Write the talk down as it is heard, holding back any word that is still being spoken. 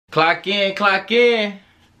Clock in, clock in.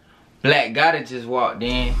 Black Gotta just walked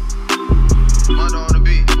in.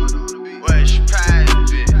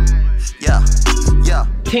 Yeah.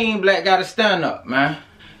 Team Black Gotta stand up, man.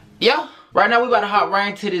 Yeah. Right now we about to hop right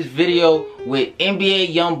into this video with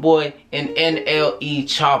NBA Youngboy and NLE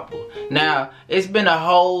Choppa. Now, it's been a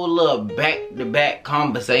whole little back-to-back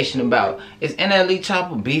conversation about, is NLE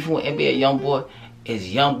Choppa beefing with NBA Youngboy? Is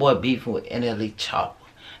Youngboy beefing with NLE Choppa?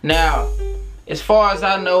 Now, as far as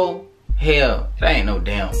I know, hell, it ain't no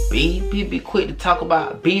damn beef. People be quick to talk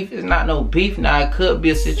about beef. It's not no beef. Now, it could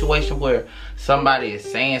be a situation where somebody is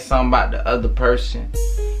saying something about the other person,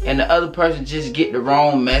 and the other person just get the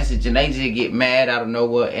wrong message, and they just get mad out of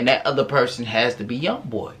nowhere, and that other person has to be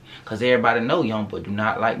Youngboy. Because everybody know Youngboy do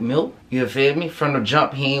not like milk. You feel me? From the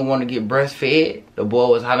jump, he ain't want to get breastfed. The boy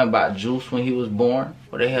was hollering about juice when he was born.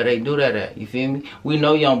 Where the hell they do that at? You feel me? We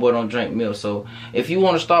know Youngboy don't drink milk. So if you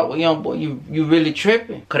want to start with Youngboy, you really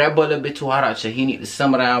tripping. Because that boy a little bit too hot out here. He need to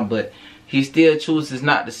simmer down, but he still chooses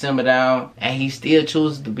not to simmer down, and he still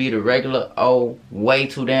chooses to be the regular old, way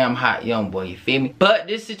too damn hot Youngboy, you feel me? But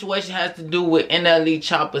this situation has to do with NLE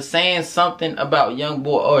Choppa saying something about Youngboy,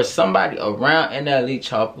 or somebody around NLE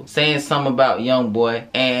Choppa saying something about Youngboy,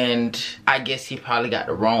 and I guess he probably got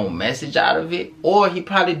the wrong message out of it, or he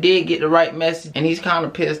probably did get the right message, and he's kind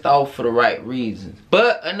of pissed off for the right reasons.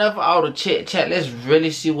 But enough of all the chit chat, let's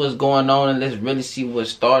really see what's going on, and let's really see what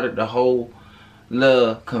started the whole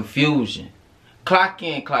little confusion. Clock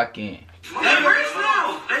in, clock in. They rich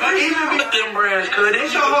now. Even with them brands, cause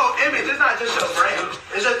it's your whole image. It's not just your brand.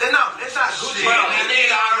 It's just it's not Gucci. Well, that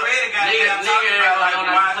nigga already got them talking about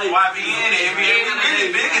like YBN and NBA. We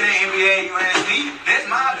really bigger than NBA, UNC. That's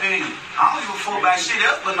my opinion. I don't give a fuck about shit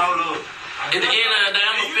else but no love. At the end of the day,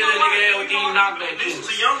 I'ma fill a nigga head with these knockbacks. This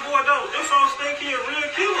is a young boy though. If I was thinking a real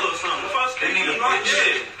killer or something. If I was thinking like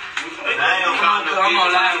that. I'm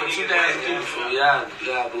gonna lie with 2,000 people.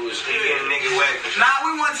 Y'all bullshit. Nah,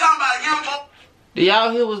 we want to talk about Youngboy. Do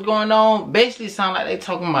y'all hear what's going on? Basically, it sound like they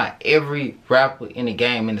talking about every rapper in the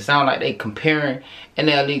game, and it sound like they comparing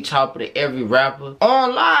NLE Choppa to every rapper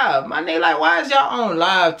on live. My nigga, like, why is y'all on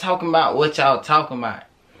live talking about what y'all talking about?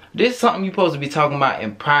 This is something you supposed to be talking about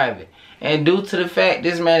in private. And due to the fact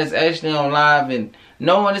this man is actually on live, and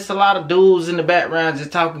knowing it's a lot of dudes in the background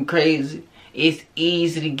just talking crazy, it's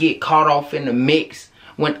easy to get caught off in the mix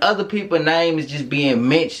when other people's name is just being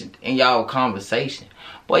mentioned in y'all conversation.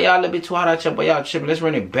 Boy, y'all a little bit too hot out here, but y'all tripping. Let's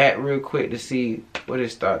run it back real quick to see where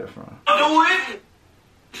it started from. Do it.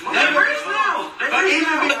 They rich now.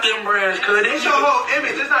 Even with them brands, cause it's your whole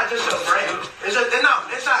image. It's not just your brand. It's just it's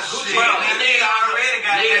not Gucci. Well, that nigga already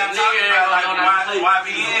got them talking about like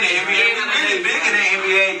YBN and NBA. We really bigger than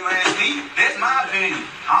NBA, UNC. That's my opinion.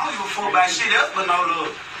 I don't give a fuck about shit else but no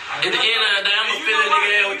love. At the end of the day, I'ma fill a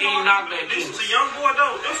nigga head with these knockbacks. This is a young boy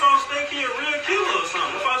though. If I was thinking a real killer or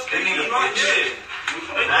something. If I was thinking like that.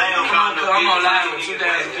 I'm gonna lie with 2,000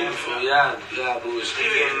 people. Y'all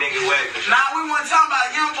bullshit. Nah, we want to talk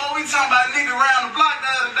about Youngboy. We talking about a nigga around the block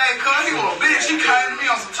the other day, cuz he was a bitch. He came to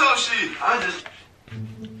me on some tough shit.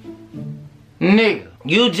 Nigga,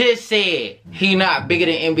 you just said he not bigger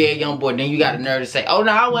than NBA Youngboy. Then you got the nerve to say, oh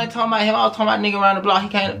no, I wasn't talking about him. I was talking about nigga around the block. He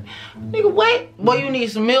can't. Nigga, what? Boy, you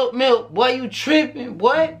need some milk. Boy, you tripping.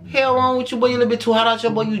 What? Hell wrong with you? Boy, you a little bit too hot out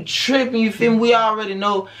here. Boy, you tripping. You feel me? We already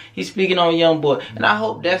know he's speaking on Youngboy. And I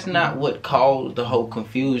hope that's not what caused the whole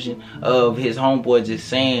confusion of his homeboy just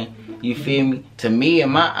saying, you feel me? To me,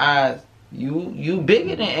 in my eyes, you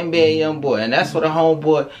bigger than NBA Youngboy. And that's what a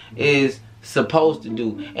homeboy is supposed to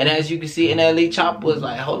do. And as you can see, NLE Choppa was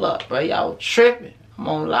like, hold up, bro, y'all tripping. I'm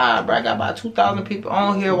on live, bro. I got about 2,000 people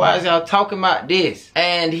on here. Why is y'all talking about this?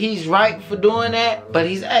 And he's right for doing that, but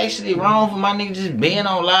he's actually wrong for my nigga just being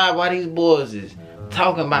on live while these boys is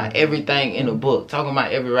talking about everything in the book, talking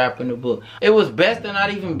about every rapper in the book. It was best to not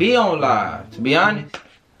even be on live, to be honest.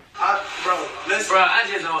 I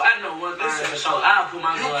know one thing for sure. I'll put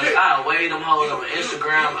my gun, I'll weigh them hoes on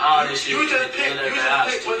Instagram, all this shit. You just pick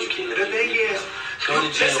what you the thing is. Go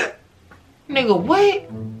to jail. Nigga, what?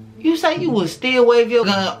 You say you would still wave your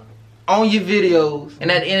gun on your videos,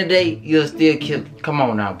 and at the end of the day, you'll still kill. Come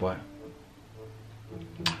on now, boy.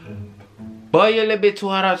 Boy, you're a little bit too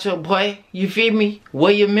hot out here, boy. You feel me?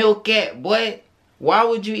 Where your milk at, boy? Why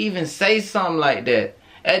would you even say something like that?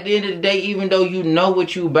 At the end of the day, even though you know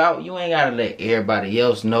what you about, you ain't gotta let everybody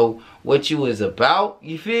else know what you is about.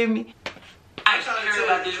 You feel me? I ain't trying to hear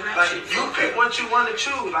about this rap shit. You pick what you want to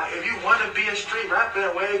choose. Like, if you want to be a street rapper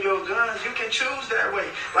and wave your guns, you can choose that way.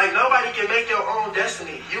 Like, nobody can make your own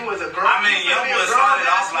destiny. You as a grown, Youngboy started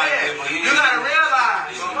off like that, but you gotta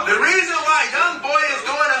realize the reason why Youngboy is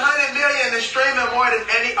doing 100 million and streaming more than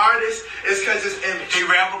any artist is because his image. He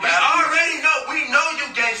rap about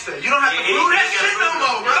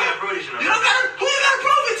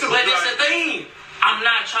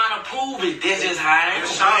prove it. That's just how I am.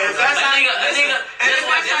 If that's how That's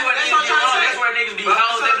where niggas be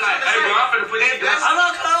hoes. They be like, hey, bro, I'm finna put these guns. I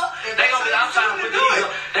look up. They gonna be, I'm trying to put these.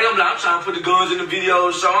 They gonna be like, I'm trying to put the guns in the video,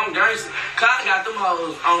 so I'm gangster. Cause I got them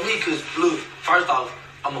hoes on me, cause look, first off,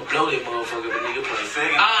 I'ma blow that motherfucker if a nigga play.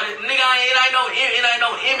 Nigga, it ain't no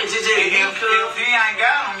image, it's just me, cuz. If he ain't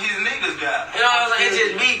got him, his niggas got him. You know what I'm saying? It's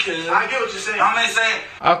just me, cuz. I get what you're saying. I'm just saying.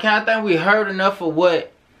 Okay, I think we heard enough of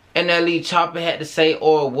what NLE Choppa had to say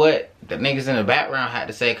or what the niggas in the background had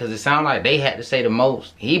to say, because it sounded like they had to say the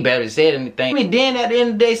most. He barely said anything. I mean, then at the end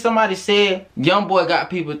of the day, somebody said Youngboy got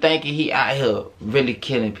people thinking he out here really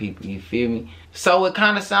killing people, you feel me? So it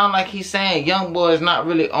kind of sounds like he's saying Youngboy is not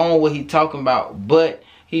really on what he talking about, but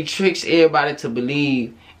he tricks everybody to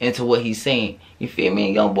believe into what he's saying. You feel me?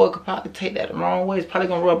 And Youngboy could probably take that the wrong way. It's probably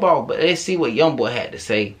gonna rub off. But let's see what Youngboy had to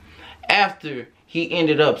say after he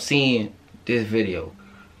ended up seeing this video.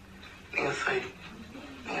 Nigga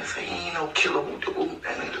say he ain't no killer with the boot.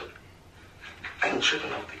 That nigga ain't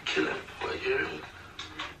tripping off the killing for a year.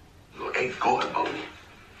 You ain't going about me.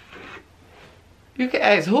 You can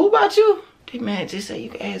ask who about you? This man just said you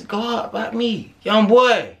can ask God about me.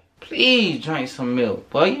 Youngboy, please drink some milk.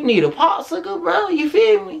 Boy, you need a popsicle, bro. You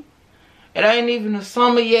feel me? It ain't even the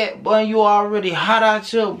summer yet, boy. You already hot out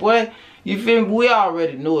here, boy. You feel me? We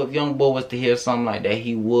already knew if Youngboy was to hear something like that,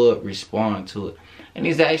 he would respond to it. And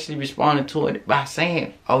he's actually responding to it by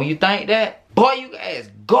saying, oh, you think that? Boy, you can ask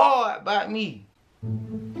God about me.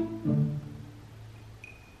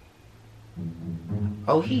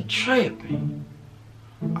 Oh, he tripping.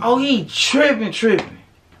 Oh, he tripping.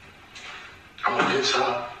 I'm gonna get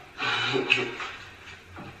y'all. You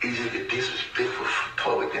just get disrespectful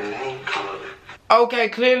for with the name color. Okay,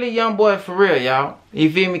 clearly Youngboy for real, y'all.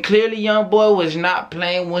 You feel me? Clearly Youngboy was not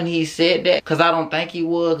playing when he said that. Because I don't think he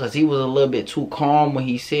was. Because he was a little bit too calm when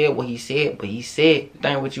he said what he said. But he said,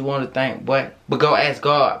 think what you want to think, boy. But go ask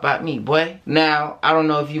God about me, boy. Now, I don't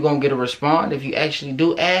know if you're going to get a response if you actually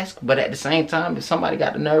do ask. But at the same time, if somebody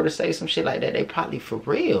got the nerve to say some shit like that, they probably for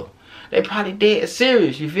real. They probably dead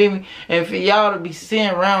serious, you feel me? And for y'all to be sitting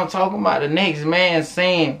around talking about the next man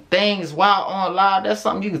saying things while on live, that's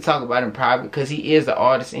something you can talk about in private because he is an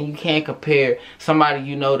artist and you can't compare somebody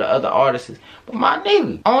you know to other artists. But my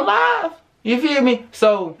nigga, on live, you feel me?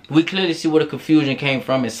 So we clearly see where the confusion came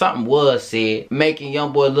from, and something was said making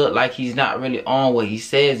Youngboy look like he's not really on what he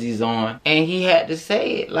says he's on, and he had to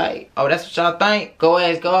say it like, oh, that's what y'all think? Go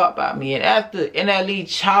ask God about me. And after NLE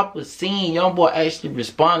Choppa seen Youngboy actually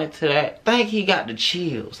responded to that, I think he got the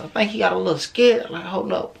chills. I think he got a little scared, like,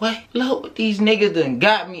 hold up, what? Look what these niggas done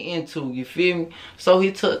got me into, you feel me? So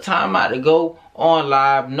he took time out to go on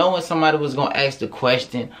live knowing somebody was gonna ask the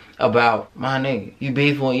question about, my nigga, you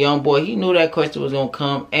beefing with Youngboy. He knew that question was gonna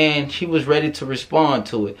come and he was ready to respond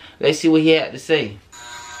to it. Let's see what he had to say.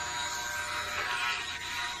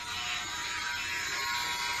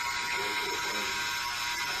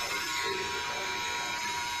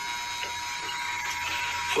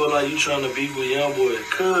 Feel like you trying to beef with Youngboy.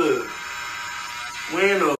 Cuz,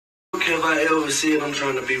 when the fuck have I ever said I'm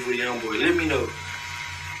trying to beef with Youngboy? Let me know.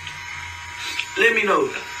 Let me know.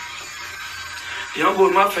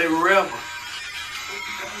 Youngboy my favorite rapper.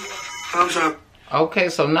 I'm trying. Okay,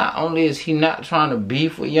 so not only is he not trying to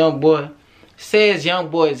beef with Youngboy, says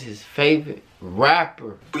Youngboy is his favorite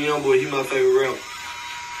rapper. Youngboy, he my favorite rapper.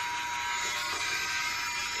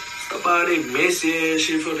 Stop all that messy ass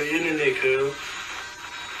shit for the internet, cuz.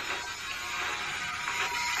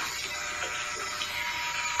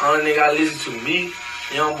 Only nigga I listen to me,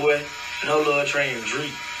 Youngboy, No Love Train, and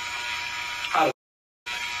Drake.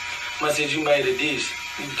 I said you made a diss.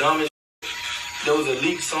 You dumb as That was a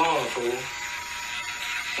leaked song, fool.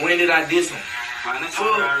 When did I diss him? Man, that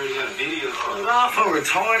song already got a video for it. I'm for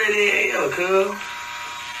retarded as hell, cuz.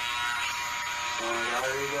 I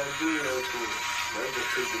already got a video for it. They just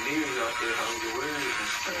took the lyrics out there, how the words and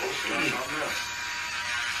stuff.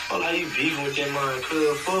 Oh, how you beefing with that man,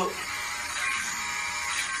 cuz, fuck.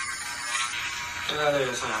 That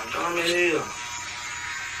ass sound dumb as hell.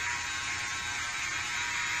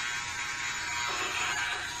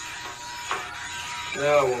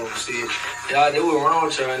 Y'all want to see it. Y'all, they were wrong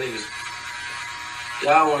with y'all niggas.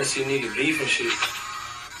 Y'all want to see niggas beef and shit.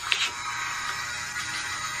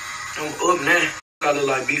 I'm up now. I look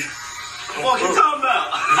like beef. What you talking about?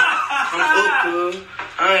 I'm up, cuz.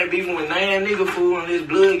 I ain't beefing with nine nigga fool on this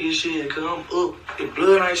blood get shit, cuz I'm up. If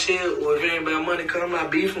blood ain't shit, or if it ain't about money, cuz I'm not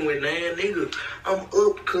beefing with nine nigga. I'm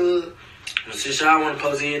up, cuz. Since y'all want to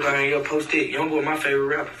post everything, y'all post it. Youngboy my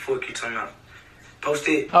favorite rapper. Fuck you talking about. Post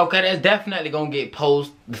it. Okay, that's definitely gonna get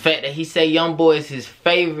posted. The fact that he say Youngboy is his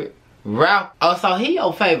favorite rapper. Oh, so he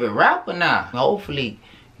your favorite rapper now. Hopefully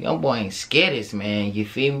Youngboy ain't scared this man, you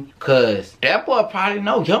feel me? Cause that boy probably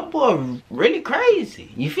know Youngboy really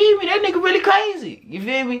crazy. You feel me? That nigga really crazy. You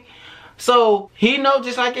feel me? So he know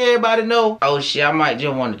just like everybody know. Oh shit, I might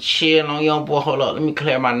just want to chill on Youngboy. Hold up, let me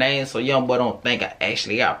clear my name so Youngboy don't think I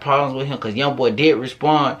actually got problems with him. Cause Youngboy did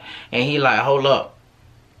respond and he like, hold up.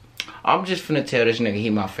 I'm just finna tell this nigga he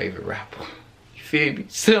my favorite rapper. You feel me?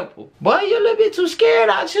 Simple. Boy, you a little bit too scared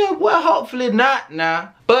out here. Well, hopefully not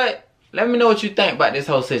now. But let me know what you think about this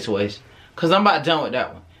whole situation. Cause I'm about done with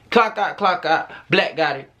that one. Clock out, Black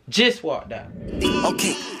got it. Just walked out.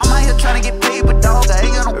 Okay, I'm out here trying to get paid, but dog, I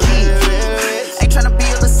ain't got no kids. Ain't trying to be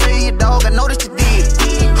able to say your dog, I know that you